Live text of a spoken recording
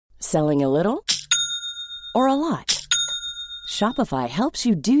Selling a little or a lot? Shopify helps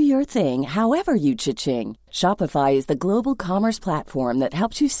you do your thing however you cha-ching. Shopify is the global commerce platform that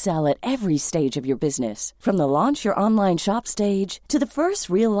helps you sell at every stage of your business. From the launch your online shop stage to the first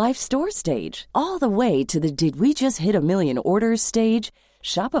real-life store stage, all the way to the did we just hit a million orders stage.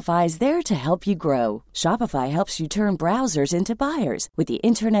 Shopify is there to help you grow. Shopify helps you turn browsers into buyers with the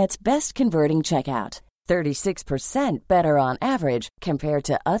internet's best converting checkout. 36% better on average compared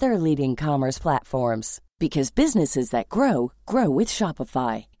to other leading commerce platforms. Because businesses that grow, grow with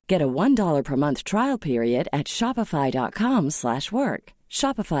Shopify. Get a $1 per month trial period at shopify.com/work.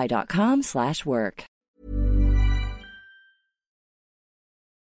 Shopify.com/work.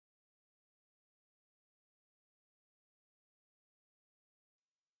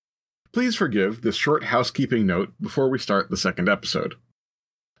 Please forgive this short housekeeping note before we start the second episode.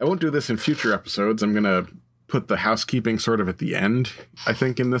 I won't do this in future episodes. I'm going to put the housekeeping sort of at the end, I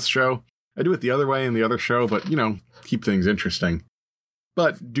think, in this show. I do it the other way in the other show, but, keep things interesting.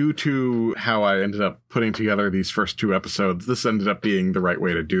 But due to how I ended up putting together these first two episodes, this ended up being the right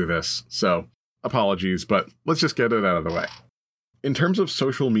way to do this. So, apologies, but let's just get it out of the way. In terms of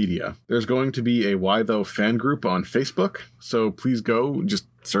social media, there's going to be a Why Though fan group on Facebook, so please go just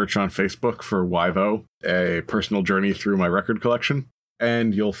search on Facebook for Why Though, a personal journey through my record collection,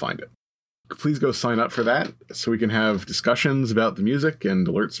 and you'll find it. Please go sign up for that so we can have discussions about the music and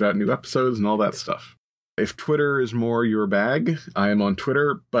alerts about new episodes and all that stuff. If Twitter is more your bag, I am on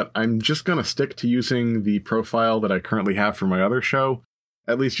Twitter, but I'm just going to stick to using the profile that I currently have for my other show,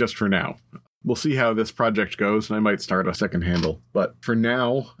 at least just for now. We'll see how this project goes, and I might start a second handle. But for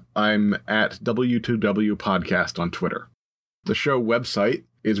now, I'm at W2W Podcast on Twitter. The show website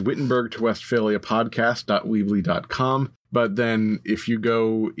is Wittenberg to Westphalia Podcast.weebly.com. But then if you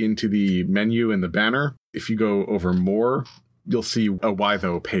go into the menu in the banner, if you go over more, you'll see a Why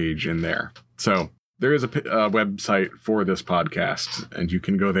Though page in there. So there is a website for this podcast, and you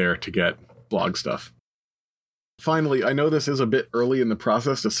can go there to get blog stuff. Finally, I know this is a bit early in the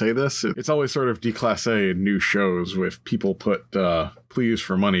process to say this. It's always sort of déclassé in new shows with people put please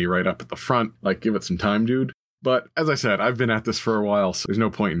for money right up at the front, like give it some time, dude. But as I said, I've been at this for a while, so there's no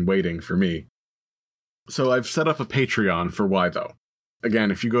point in waiting for me. So I've set up a Patreon for Why Though. Again,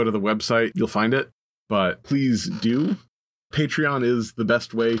 if you go to the website, you'll find it, but please do. Patreon is the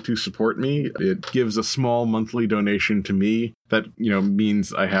best way to support me. It gives a small monthly donation to me that,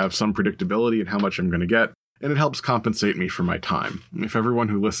 means I have some predictability in how much I'm going to get, and it helps compensate me for my time. If everyone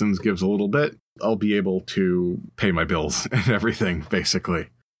who listens gives a little bit, I'll be able to pay my bills and everything, basically.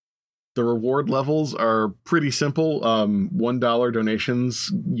 The reward levels are pretty simple. $1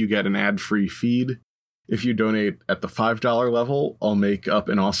 donations, you get an ad-free feed. If you donate at the $5 level, I'll make up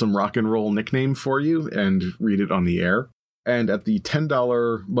an awesome rock and roll nickname for you and read it on the air. And at the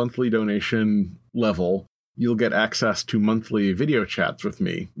 $10 monthly donation level, you'll get access to monthly video chats with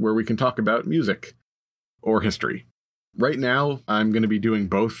me, where we can talk about music or history. Right now, I'm going to be doing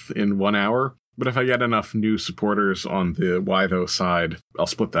both in 1 hour, but if I get enough new supporters on the Why Though side, I'll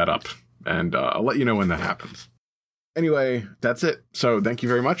split that up, and I'll let you know when that happens. Anyway, that's it. So thank you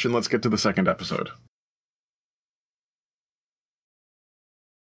very much, and let's get to the second episode.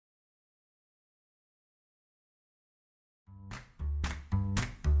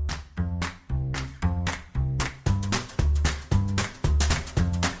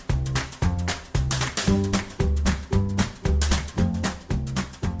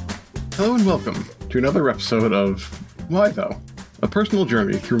 Hello and welcome to another episode of Why Though? A personal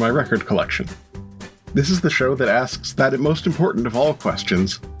journey through my record collection. This is the show that asks that most important of all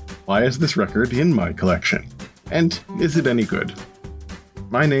questions, why is this record in my collection? And is it any good?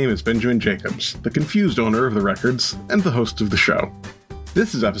 My name is Benjamin Jacobs, the confused owner of the records and the host of the show.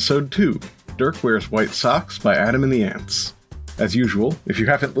 This is episode 2, Dirk Wears White Socks by Adam and the Ants. As usual, if you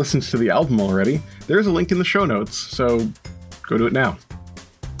haven't listened to the album already, there's a link in the show notes, so go do it now.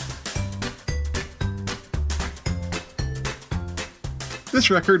 This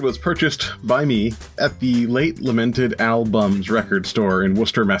record was purchased by me at the late lamented Al Bum's record store in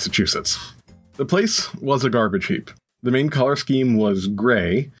Worcester, Massachusetts. The place was a garbage heap. The main color scheme was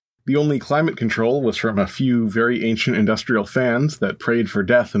gray. The only climate control was from a few very ancient industrial fans that prayed for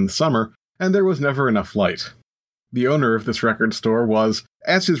death in the summer, and there was never enough light. The owner of this record store was,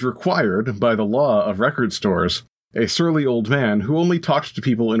 as is required by the law of record stores, a surly old man who only talked to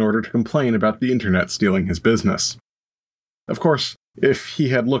people in order to complain about the internet stealing his business. Of course, if he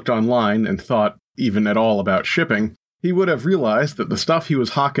had looked online and thought even at all about shipping, he would have realized that the stuff he was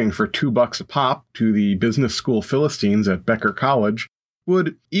hawking for $2 a pop to the business school Philistines at Becker College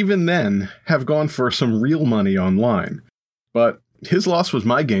would, even then, have gone for some real money online. But his loss was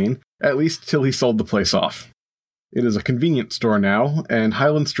my gain, at least till he sold the place off. It is a convenience store now, and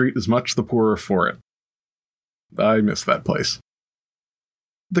Highland Street is much the poorer for it. I miss that place.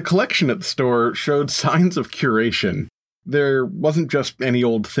 The collection at the store showed signs of curation. There wasn't just any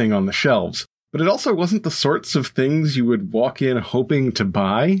old thing on the shelves, but it also wasn't the sorts of things you would walk in hoping to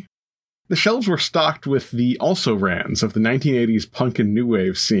buy. The shelves were stocked with the also-rans of the 1980s punk and new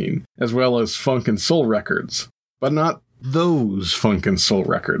wave scene, as well as funk and soul records. But not those funk and soul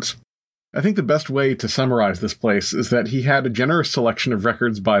records. I think the best way to summarize this place is that he had a generous selection of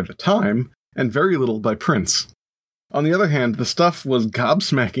records by the time, and very little by Prince. On the other hand, the stuff was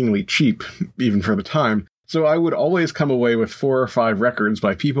gobsmackingly cheap, even for the time, so I would always come away with 4 or 5 records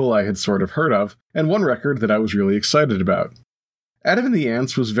by people I had sort of heard of, and one record that I was really excited about. Adam and the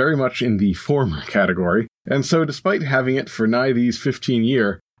Ants was very much in the former category, and so despite having it for nigh these 15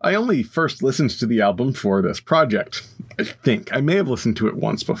 year, I only first listened to the album for this project. I think. I may have listened to it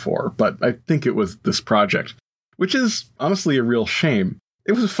once before, but I think it was this project, which is honestly a real shame.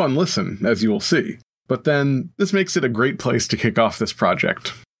 It was a fun listen, as you will see. But then, this makes it a great place to kick off this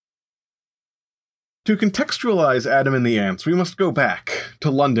project. To contextualize Adam and the Ants, we must go back to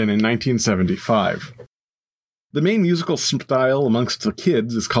London in 1975. The main musical style amongst the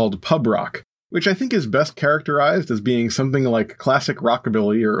kids is called pub rock, which I think is best characterized as being something like classic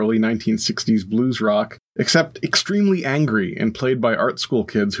rockabilly or early 1960s blues rock, except extremely angry and played by art school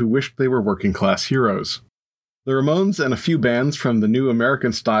kids who wished they were working-class heroes. The Ramones and a few bands from the new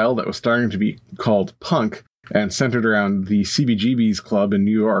American style that was starting to be called punk, and centered around the CBGB's club in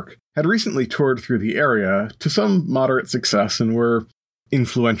New York, had recently toured through the area to some moderate success and were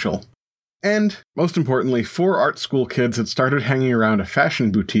influential. And, most importantly, 4 art school kids had started hanging around a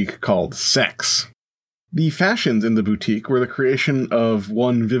fashion boutique called Sex. The fashions in the boutique were the creation of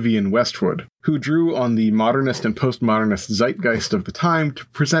one Vivienne Westwood, who drew on the modernist and postmodernist zeitgeist of the time to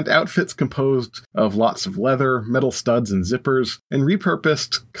present outfits composed of lots of leather, metal studs and zippers, and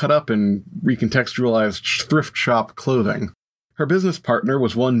repurposed, cut up, and recontextualized thrift shop clothing. Her business partner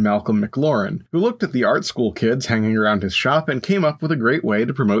was one Malcolm McLaurin, who looked at the art school kids hanging around his shop and came up with a great way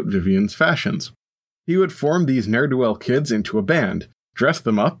to promote Vivienne's fashions. He would form these ne'er-do-well kids into a band, dress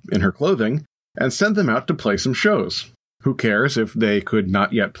them up in her clothing, and send them out to play some shows. Who cares if they could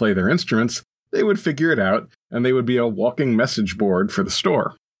not yet play their instruments? They would figure it out, and they would be a walking message board for the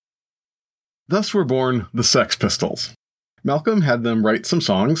store. Thus were born the Sex Pistols. Malcolm had them write some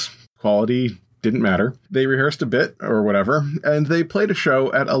songs, quality didn't matter, they rehearsed a bit, or whatever, and they played a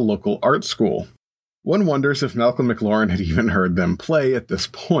show at a local art school. One wonders if Malcolm McLaurin had even heard them play at this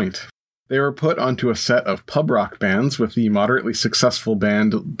point. They were put onto a set of pub rock bands with the moderately successful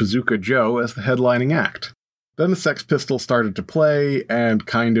band Bazooka Joe as the headlining act. Then the Sex Pistols started to play and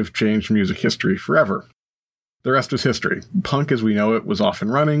kind of changed music history forever. The rest was history. Punk as we know it was off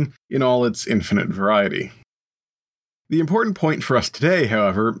and running in all its infinite variety. The important point for us today,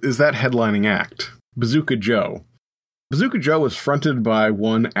 however, is that headlining act, Bazooka Joe. Bazooka Joe was fronted by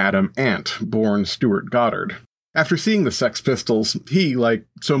one Adam Ant, born Stuart Goddard. After seeing the Sex Pistols, he, like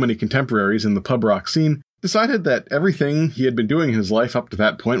so many contemporaries in the pub rock scene, decided that everything he had been doing in his life up to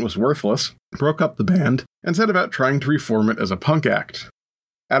that point was worthless, broke up the band, and set about trying to reform it as a punk act.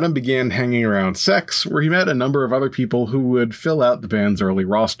 Adam began hanging around Sex, where he met a number of other people who would fill out the band's early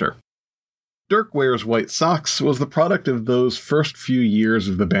roster. Dirk Wears White Socks was the product of those first few years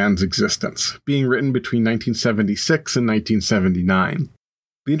of the band's existence, being written between 1976 and 1979.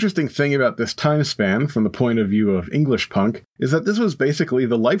 The interesting thing about this time span, from the point of view of English punk, is that this was basically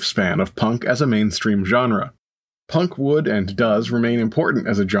the lifespan of punk as a mainstream genre. Punk would and does remain important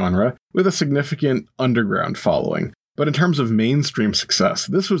as a genre, with a significant underground following, but in terms of mainstream success,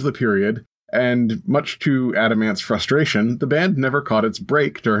 this was the period, and much to Adam Ant's frustration, the band never caught its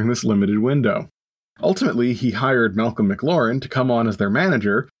break during this limited window. Ultimately, he hired Malcolm McLaurin to come on as their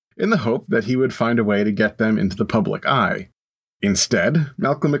manager, in the hope that he would find a way to get them into the public eye. Instead,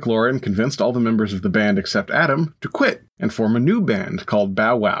 Malcolm McLaurin convinced all the members of the band except Adam to quit and form a new band called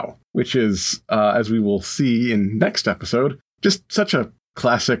Bow Wow, which is, as we will see in next episode, just such a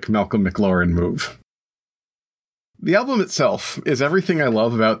classic Malcolm McLaurin move. The album itself is everything I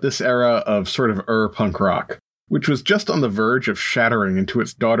love about this era of sort of punk rock, which was just on the verge of shattering into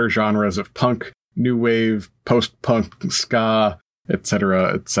its daughter genres of punk, new wave, post-punk, ska,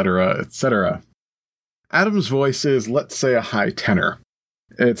 etc., etc., etc. Adam's voice is, let's say, a high tenor.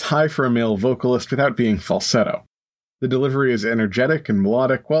 It's high for a male vocalist without being falsetto. The delivery is energetic and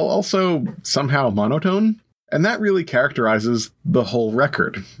melodic while also somehow monotone, and that really characterizes the whole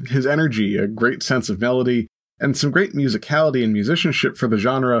record. His energy, a great sense of melody, and some great musicality and musicianship for the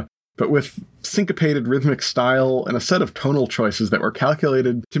genre but with syncopated rhythmic style and a set of tonal choices that were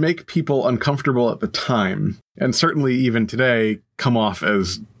calculated to make people uncomfortable at the time, and certainly even today come off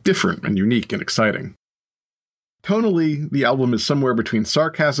as different and unique and exciting. Tonally, the album is somewhere between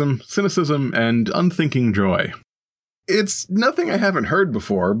sarcasm, cynicism, and unthinking joy. It's nothing I haven't heard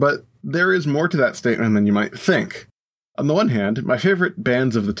before, but there is more to that statement than you might think. On the one hand, my favorite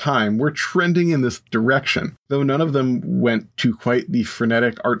bands of the time were trending in this direction, though none of them went to quite the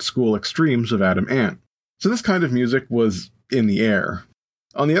frenetic art school extremes of Adam Ant. So this kind of music was in the air.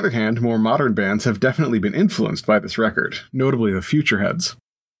 On the other hand, more modern bands have definitely been influenced by this record, notably the Futureheads.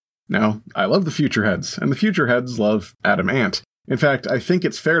 Now, I love the Futureheads, and the Futureheads love Adam Ant. In fact, I think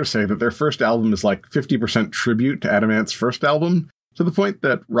it's fair to say that their first album is like 50% tribute to Adam Ant's first album, to the point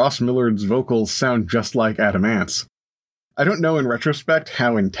that Ross Millard's vocals sound just like Adam Ant's. I don't know in retrospect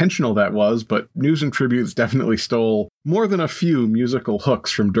how intentional that was, but News and Tributes definitely stole more than a few musical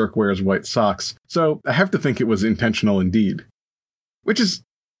hooks from Dirk Wears White Socks, so I have to think it was intentional indeed. Which is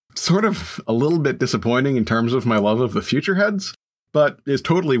sort of a little bit disappointing in terms of my love of the Futureheads, but is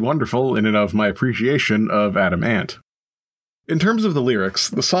totally wonderful in and of my appreciation of Adam Ant. In terms of the lyrics,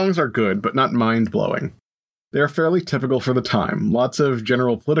 the songs are good, but not mind-blowing. They are fairly typical for the time, lots of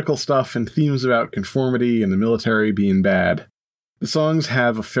general political stuff and themes about conformity and the military being bad. The songs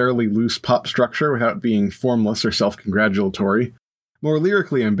have a fairly loose pop structure without being formless or self-congratulatory. More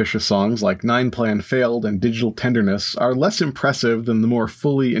lyrically ambitious songs like Nine Plan Failed and Digital Tenderness are less impressive than the more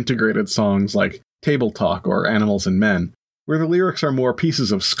fully integrated songs like Table Talk or Animals and Men, where the lyrics are more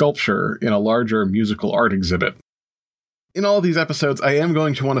pieces of sculpture in a larger musical art exhibit. In all these episodes, I am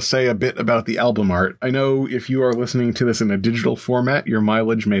going to want to say a bit about the album art. I know if you are listening to this in a digital format, your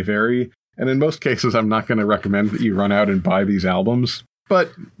mileage may vary, and in most cases I'm not going to recommend that you run out and buy these albums,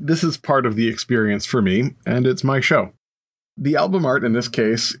 but this is part of the experience for me, and it's my show. The album art in this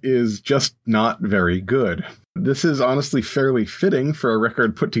case is just not very good. This is honestly fairly fitting for a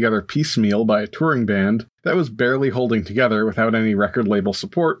record put together piecemeal by a touring band that was barely holding together without any record label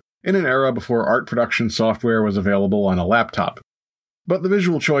support, in an era before art production software was available on a laptop. But the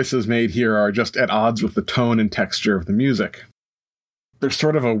visual choices made here are just at odds with the tone and texture of the music. There's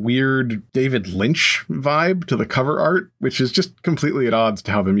sort of a weird David Lynch vibe to the cover art, which is just completely at odds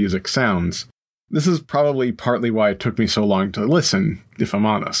to how the music sounds. This is probably partly why it took me so long to listen, if I'm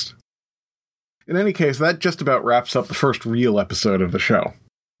honest. In any case, that just about wraps up the first real episode of the show.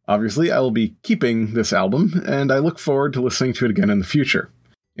 Obviously, I will be keeping this album, and I look forward to listening to it again in the future.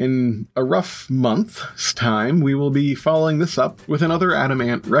 In a rough month's time, we will be following this up with another Adam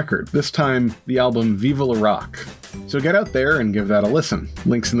Ant record, this time the album Viva La Rock. So get out there and give that a listen.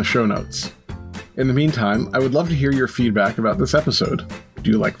 Links in the show notes. In the meantime, I would love to hear your feedback about this episode.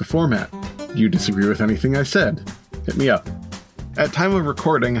 Do you like the format? Do you disagree with anything I said? Hit me up. At time of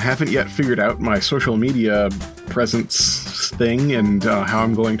recording, I haven't yet figured out my social media presence thing and how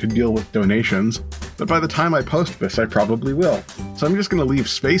I'm going to deal with donations, but by the time I post this, I probably will. So I'm just going to leave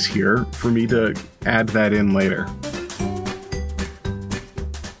space here for me to add that in later.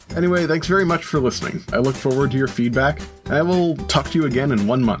 Anyway, thanks very much for listening. I look forward to your feedback, and I will talk to you again in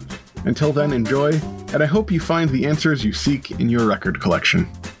 1 month. Until then, enjoy, and I hope you find the answers you seek in your record collection.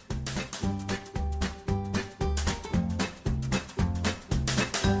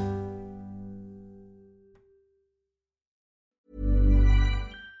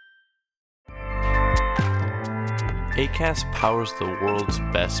 Acast powers the world's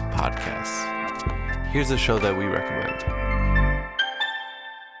best podcasts. Here's a show that we recommend.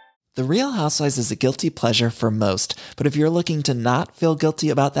 The Real Housewives is a guilty pleasure for most, but if you're looking to not feel guilty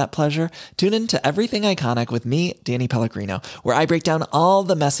about that pleasure, tune in to Everything Iconic with me, Danny Pellegrino, where I break down all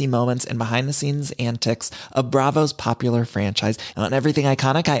the messy moments and behind-the-scenes antics of Bravo's popular franchise. And on Everything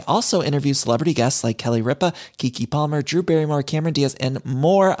Iconic, I also interview celebrity guests like Kelly Ripa, Keke Palmer, Drew Barrymore, Cameron Diaz, and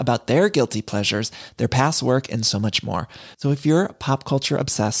more about their guilty pleasures, their past work, and so much more. So if you're pop culture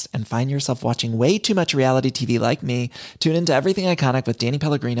obsessed and find yourself watching way too much reality TV like me, tune in to Everything Iconic with Danny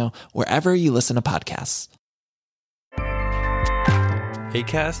Pellegrino, wherever you listen to podcasts.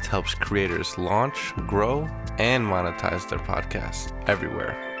 Acast helps creators launch, grow, and monetize their podcasts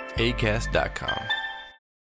everywhere. Acast.com.